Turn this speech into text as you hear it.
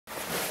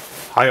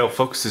Hi all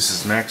folks, this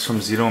is Max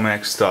from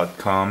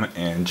ZenoMax.com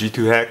and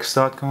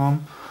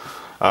G2Hacks.com.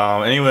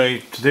 Anyway,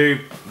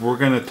 today we're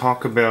going to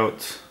talk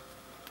about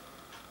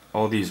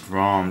all these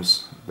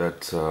ROMs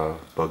that's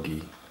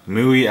buggy.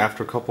 MIUI,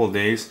 after a couple of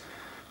days,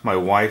 my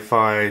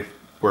Wi-Fi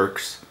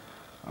works,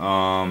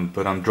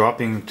 but I'm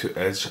dropping to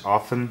Edge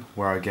often,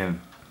 where I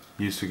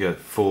used to get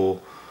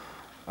full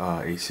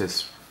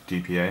ACS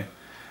DPA,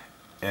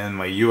 and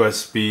my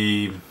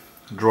USB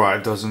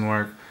drive doesn't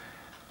work.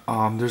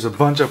 There's a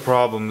bunch of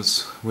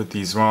problems with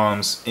these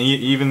ROMs,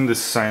 even the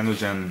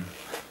CyanogenMod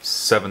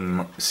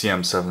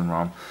CM7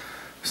 ROM.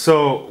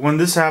 So when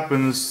this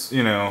happens,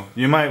 you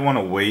might want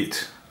to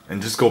wait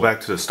and just go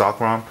back to the stock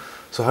ROM.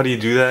 So how do you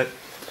do that?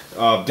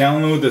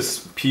 Download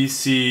this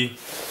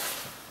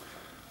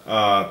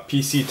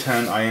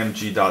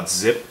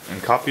PC10img.zip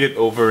and copy it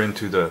over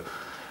into the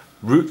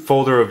root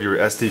folder of your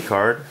SD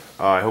card.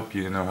 I hope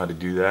you know how to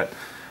do that.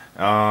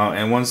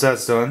 And once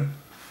that's done,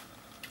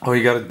 all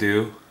you gotta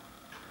do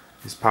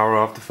is power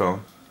off the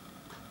phone,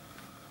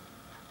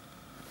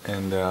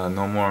 and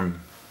no more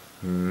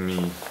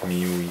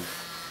MIUI.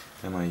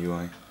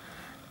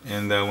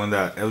 And when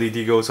that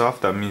LED goes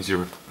off, that means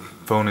your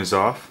phone is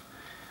off.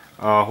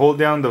 Hold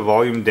down the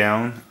volume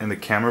down and the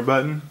camera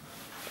button,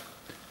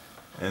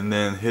 and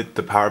then hit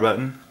the power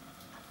button.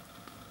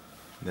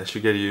 That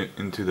should get you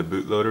into the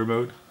bootloader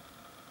mode.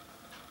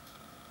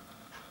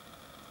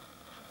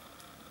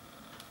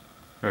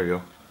 There you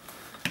go.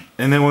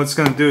 And then what it's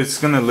going to do, it's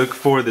going to look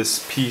for this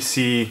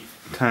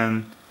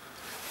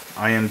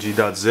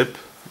PC10img.zip,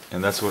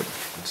 and that's what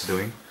it's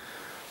doing.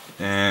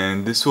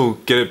 And this will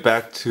get it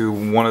back to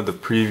one of the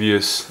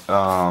previous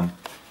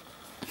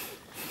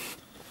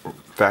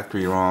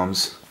factory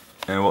ROMs.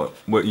 And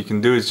what you can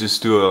do is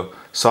just do a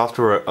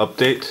software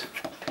update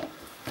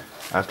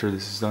after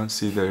this is done.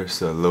 See,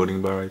 there's a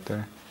loading bar right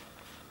there.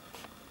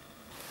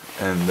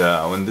 And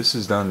when this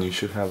is done, you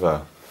should have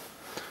a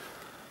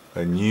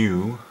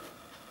new...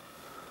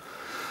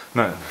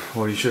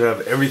 you should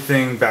have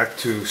everything back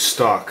to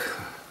stock.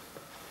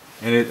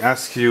 And it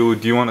asks you,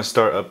 do you want to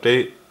start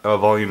update?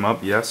 Volume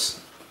up,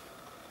 yes.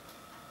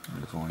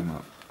 Volume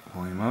up,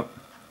 volume up.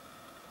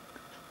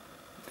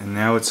 And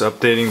now it's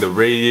updating the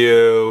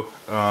radio,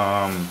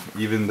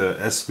 even the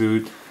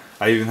S-boot.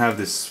 I even have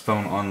this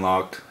phone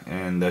unlocked,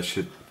 and that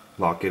should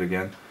lock it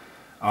again.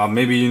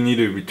 Maybe you need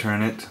to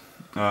return it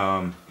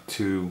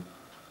to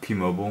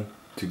T-Mobile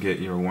to get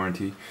your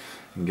warranty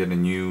and get a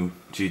new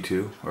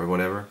G2 or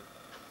whatever.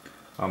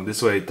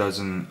 This way it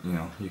doesn't,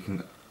 you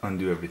can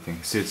undo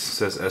everything. See, it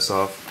says S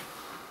off.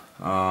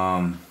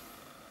 What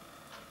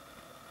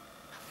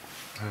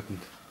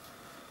happened?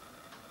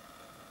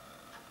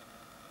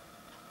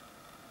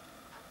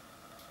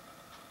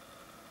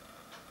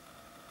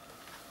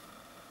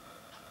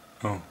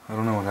 Oh, I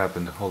don't know what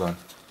happened. Hold on.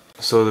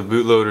 So the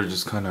bootloader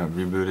just kind of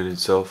rebooted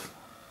itself.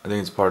 I think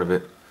it's part of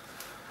it.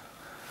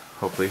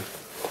 Hopefully.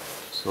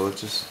 So let's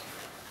just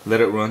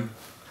let it run.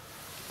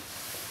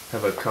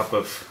 Have a cup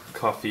of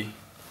coffee.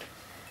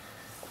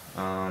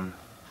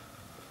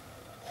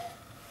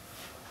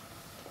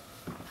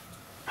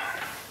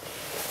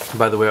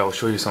 By the way, I'll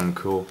show you something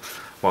cool.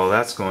 While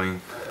that's going,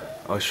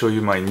 I'll show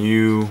you my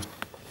new...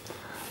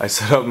 I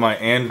set up my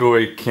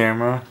Android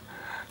camera.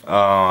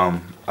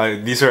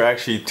 These are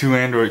actually two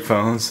Android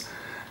phones,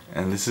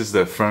 and this is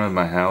the front of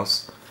my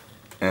house,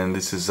 and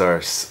this is our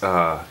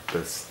the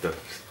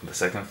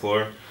second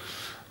floor.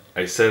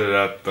 I set it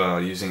up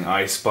using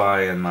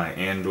iSpy and my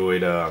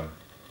Android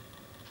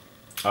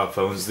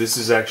phones. This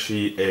is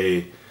actually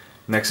a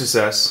Nexus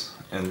S,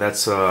 and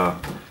that's my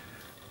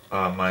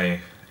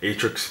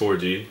Atrix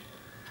 4G.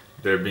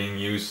 They're being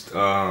used,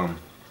 and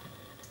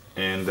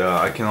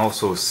I can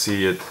also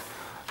see it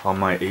on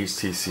my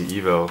HTC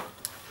Evo.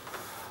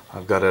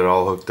 I've got it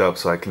all hooked up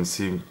so I can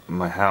see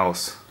my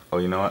house. Oh,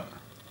 you know what?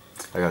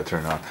 I gotta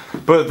turn it on.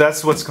 But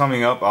that's what's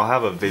coming up. I'll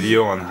have a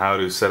video on how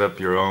to set up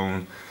your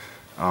own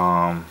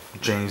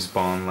James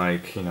Bond,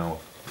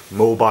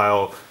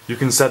 mobile. You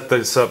can set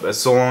this up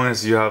as long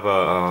as you have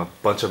a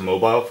bunch of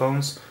mobile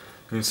phones.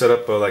 You can set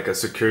up like a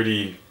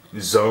security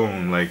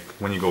zone, like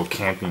when you go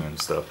camping and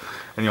stuff.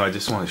 Anyway, I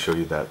just want to show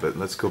you that, but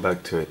let's go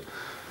back to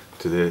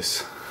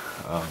this.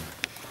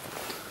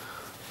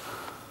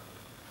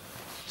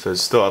 So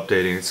it's still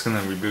updating. It's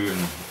gonna reboot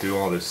and do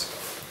all this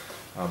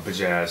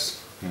bajazz,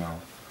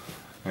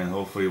 and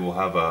hopefully we'll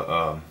have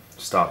a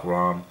stock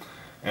ROM.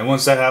 And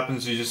once that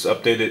happens, you just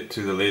update it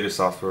to the latest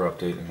software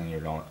update, and then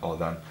you're all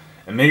done.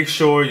 And make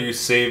sure you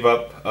save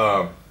up.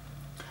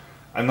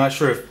 I'm not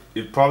sure if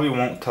it probably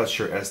won't touch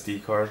your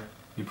SD card.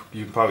 You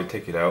can probably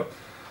take it out.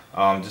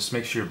 Just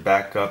make sure you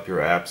back up your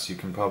apps. You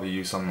can probably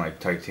use something like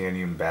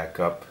Titanium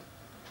Backup.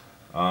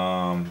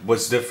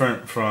 What's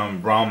different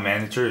from ROM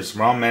Manager is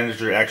ROM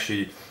Manager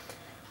actually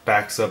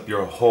backs up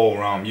your whole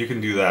ROM. You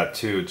can do that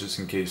too, just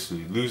in case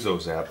you lose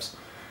those apps.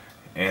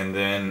 And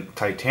then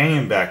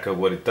Titanium Backup,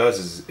 what it does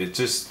is it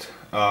just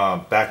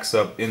backs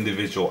up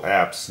individual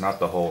apps, not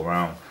the whole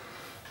ROM.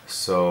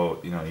 So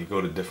you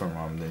go to different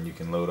ROM, then you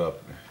can load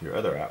up your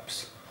other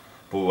apps.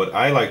 But what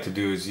I like to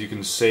do is you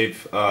can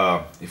save,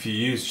 if you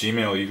use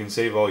Gmail, you can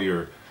save all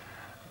your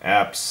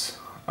apps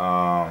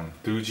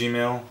through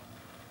Gmail.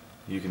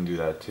 You can do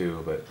that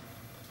too, but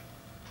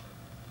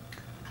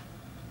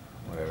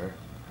whatever.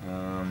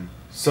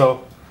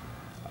 So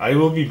I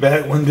will be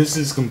back when this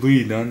is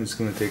completely done. It's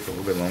gonna take a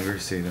little bit longer.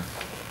 See the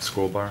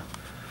scroll bar.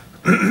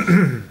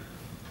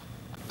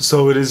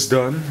 So it is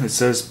done. It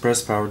says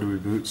press power to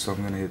reboot, so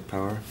I'm gonna hit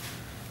power.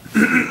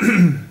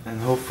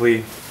 And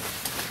hopefully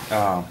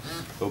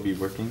it'll be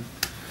working.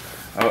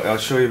 I'll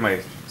show you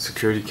my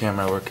security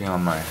camera working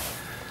on my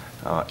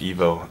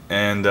Evo.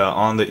 And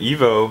on the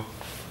Evo,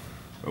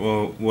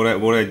 well,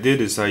 what I did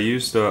is I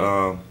used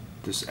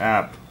this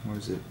app. What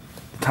is it?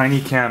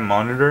 TinyCam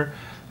monitor,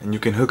 and you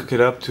can hook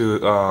it up to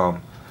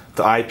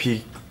the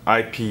IP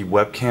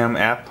webcam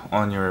app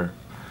on your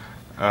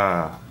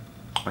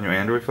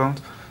Android phone.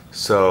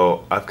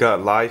 So I've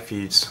got live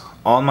feeds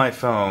on my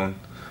phone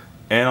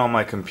and on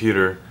my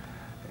computer,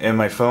 and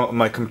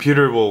my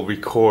computer will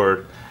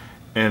record.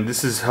 And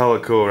this is hella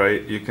cool,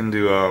 right? You can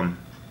do oh,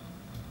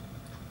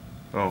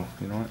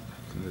 you know what?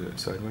 You can do it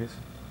sideways.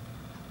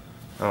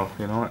 Oh,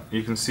 you know what?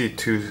 You can see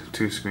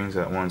two screens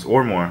at once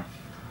or more.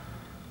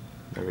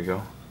 There we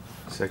go.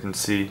 So I can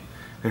see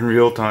in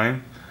real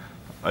time.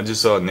 I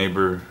just saw a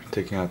neighbor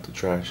taking out the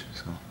trash.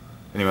 So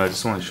anyway, I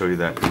just want to show you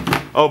that.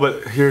 Oh,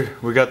 but here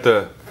we got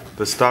the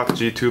stock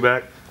G2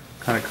 back.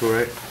 Kind of cool,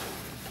 right?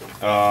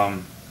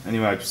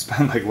 Anyway, I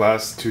spent like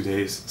last 2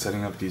 days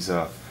setting up these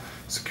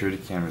security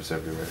cameras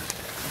everywhere,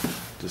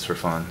 just for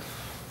fun.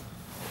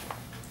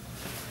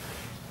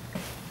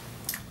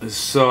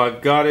 So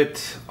I've got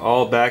it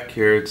all back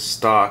here. It's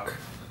stock.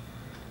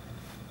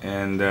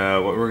 And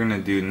what we're gonna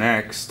do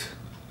next.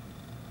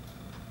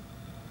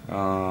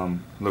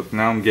 Look,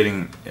 now I'm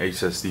getting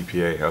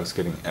HSDPA. I was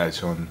getting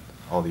Edge on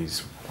all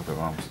these other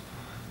ROMs.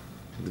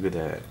 Look at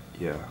that,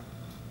 yeah.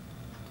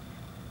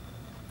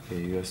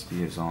 Okay,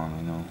 USB is on,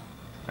 I know.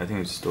 I think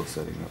it's still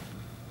setting up.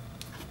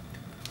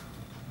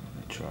 Let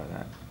me try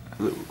that.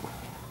 Hello.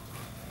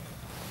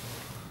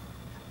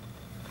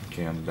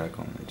 Okay, I'm back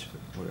on Edge,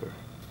 whatever.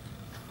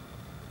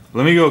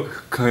 Let me go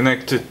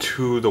connect it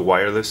to the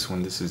wireless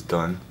when this is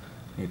done.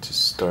 It's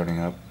just starting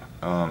up,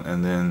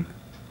 and then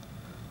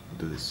we'll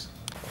do this.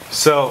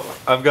 So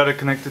I've got it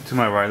connected to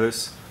my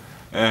wireless,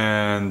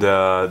 and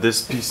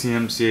this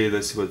PCMCA,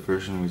 let's see what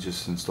version we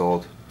just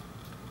installed.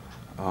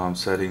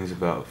 Settings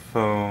about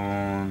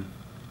phone.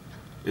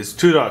 It's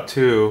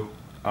 2.2.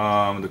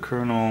 The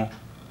kernel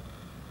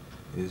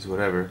is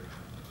whatever.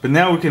 But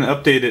now we can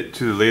update it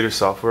to the later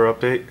software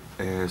update.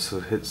 And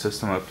so hit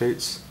system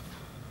updates.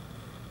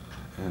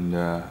 And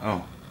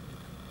oh,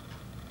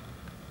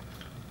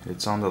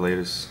 it's on the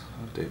latest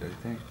update, I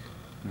think.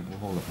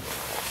 Hold on.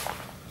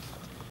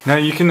 Now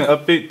you can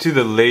update to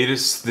the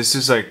latest. This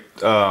is like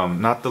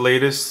not the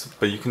latest,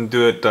 but you can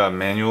do it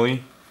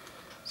manually,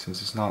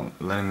 since it's not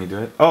letting me do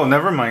it. Oh,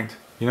 never mind.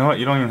 You know what?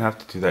 You don't even have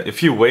to do that.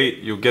 If you wait,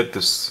 you'll get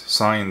this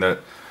sign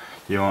that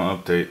you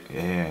want to update.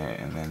 Yeah,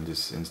 and then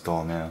just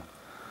install now.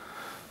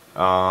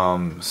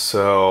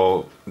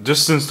 So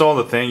just install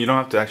the thing. You don't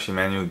have to actually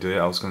manually do it.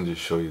 I was going to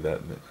just show you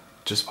that, but it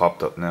just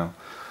popped up now.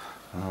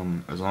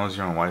 As long as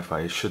you're on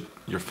Wi-Fi,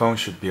 your phone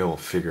should be able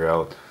to figure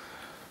out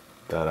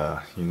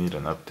that you need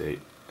an update.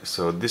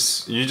 So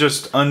this, you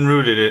just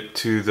unrooted it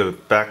to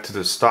back to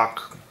the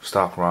stock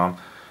ROM,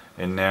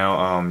 and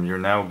now you're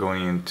now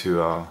going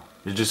into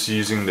you're just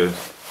using the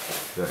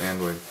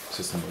Android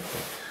system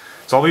update.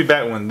 So I'll be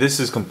back when this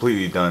is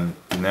completely done.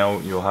 Now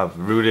you'll have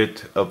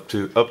rooted up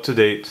to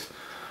date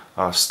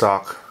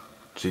stock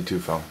G2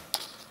 phone.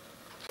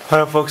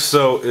 Alright folks,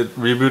 so it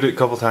rebooted a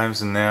couple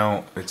times and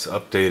now it's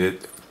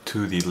updated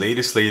to the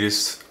latest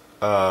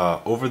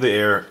over the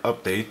air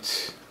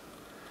update,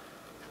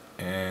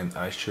 and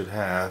I should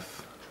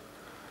have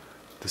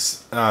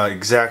this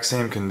exact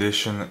same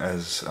condition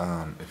as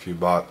if you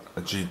bought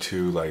a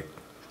G2 like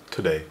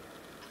today.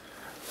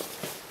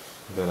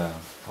 But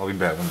I'll be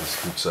back when this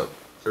boots up.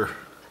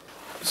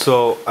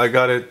 So I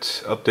got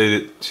it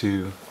updated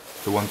to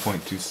the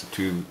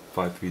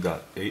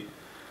 1.253.8,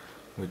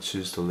 which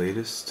is the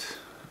latest.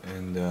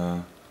 And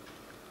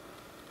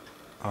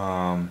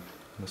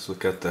let's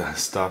look at the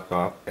stock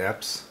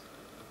apps.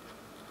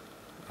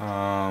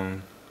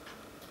 Let's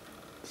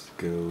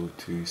go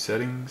to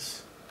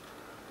settings.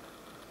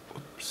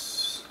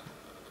 Oops.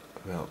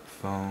 About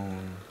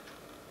phone.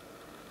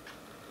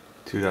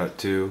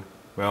 2.2.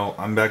 Well,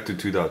 I'm back to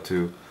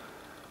 2.2.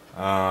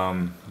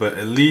 But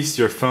at least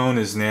your phone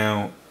is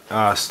now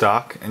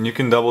stock, and you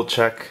can double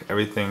check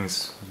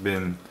everything's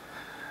been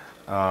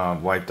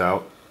wiped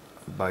out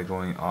by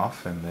going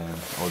off, and then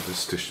I'll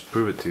just to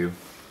prove it to you.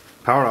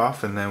 Power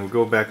off, and then we'll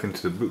go back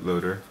into the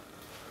bootloader.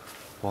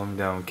 Volume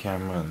down,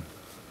 camera, and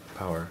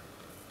power.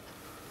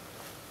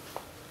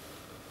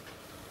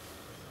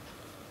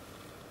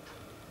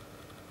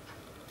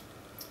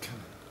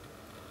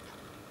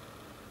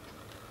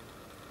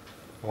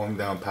 Volume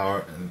down,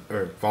 power,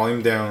 or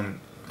volume down,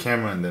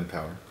 camera, and then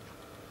power.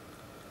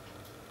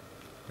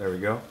 There we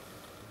go.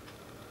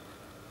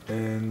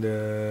 And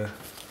oh,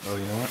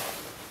 you know what?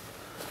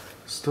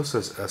 still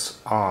says S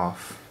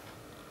off.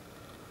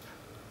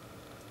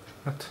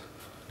 What?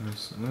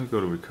 Let me go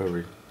to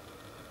recovery.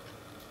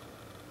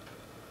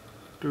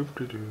 Doop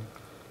doo doo.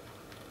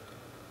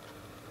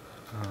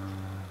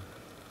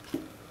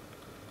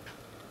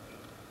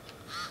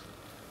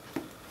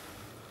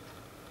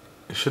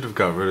 It should have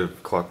got rid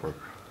of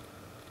clockwork.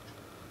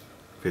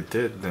 If it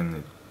did, then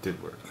it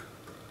did work.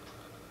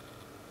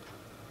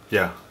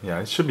 Yeah,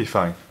 it should be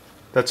fine.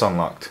 That's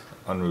unlocked,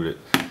 unrooted.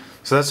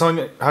 So that's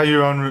how you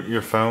unroot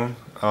your phone.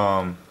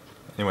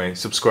 Anyway,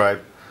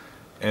 subscribe.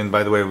 And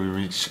by the way, we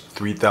reached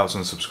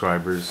 3,000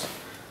 subscribers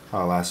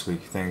last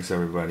week. Thanks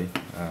everybody.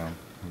 We're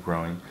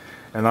growing.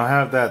 And I'll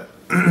have that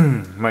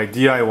my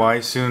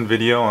DIY soon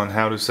video on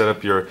how to set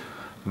up your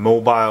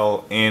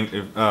mobile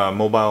and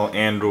mobile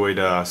Android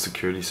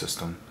security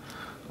system,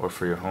 or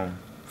for your home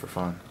for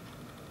fun.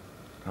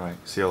 All right,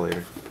 see you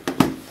later.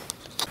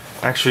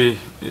 Actually,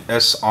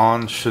 S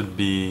on should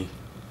be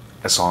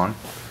S on.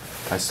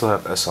 I still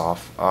have S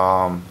off.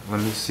 Let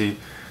me see.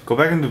 Go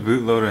back into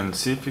Bootloader and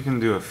see if you can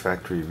do a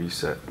factory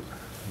reset.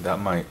 They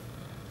might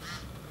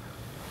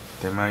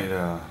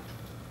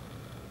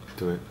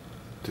do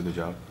the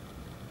job.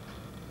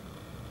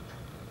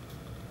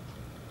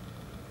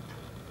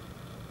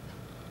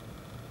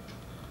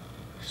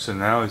 So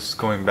now it's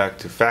going back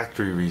to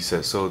factory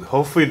reset. So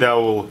hopefully that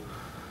will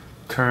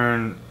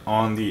turn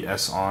on the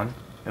S on,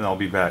 and I'll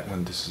be back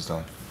when this is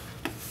done.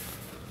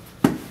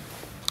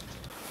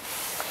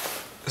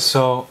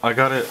 So I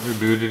got it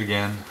rebooted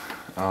again.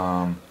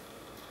 Let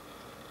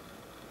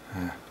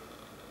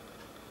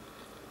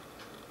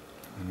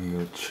me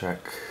go check.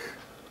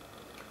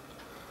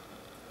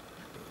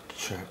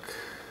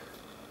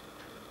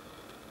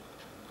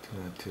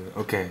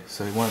 Okay,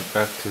 so it went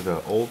back to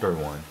the older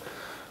one.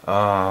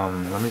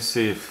 Let me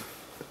see if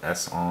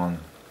S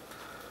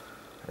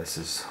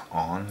is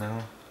on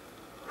now.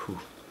 Whew.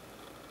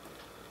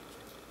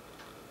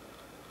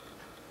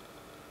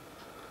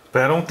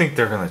 But I don't think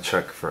they're gonna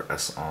check for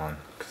S on,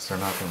 because they're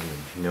not gonna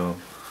know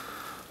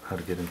how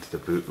to get into the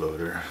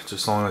bootloader. Just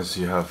as long as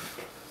you have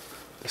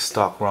the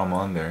stock ROM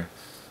on there,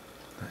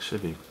 that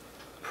should be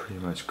pretty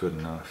much good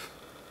enough.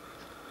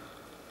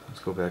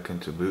 Let's go back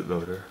into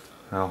bootloader.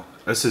 Now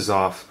S is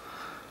off,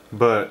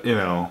 but you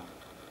know,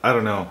 I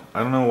don't know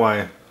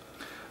why.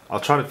 I'll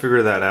try to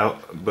figure that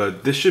out,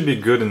 but this should be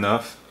good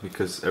enough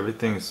because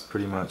everything is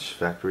pretty much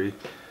factory.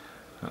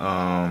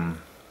 But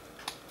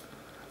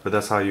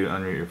that's how you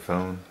unroot your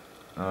phone.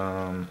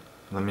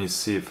 Let me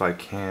see if I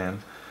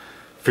can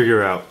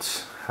figure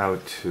out how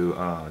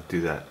to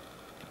do that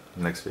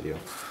next video.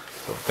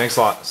 So thanks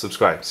a lot.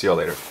 Subscribe. See y'all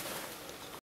later.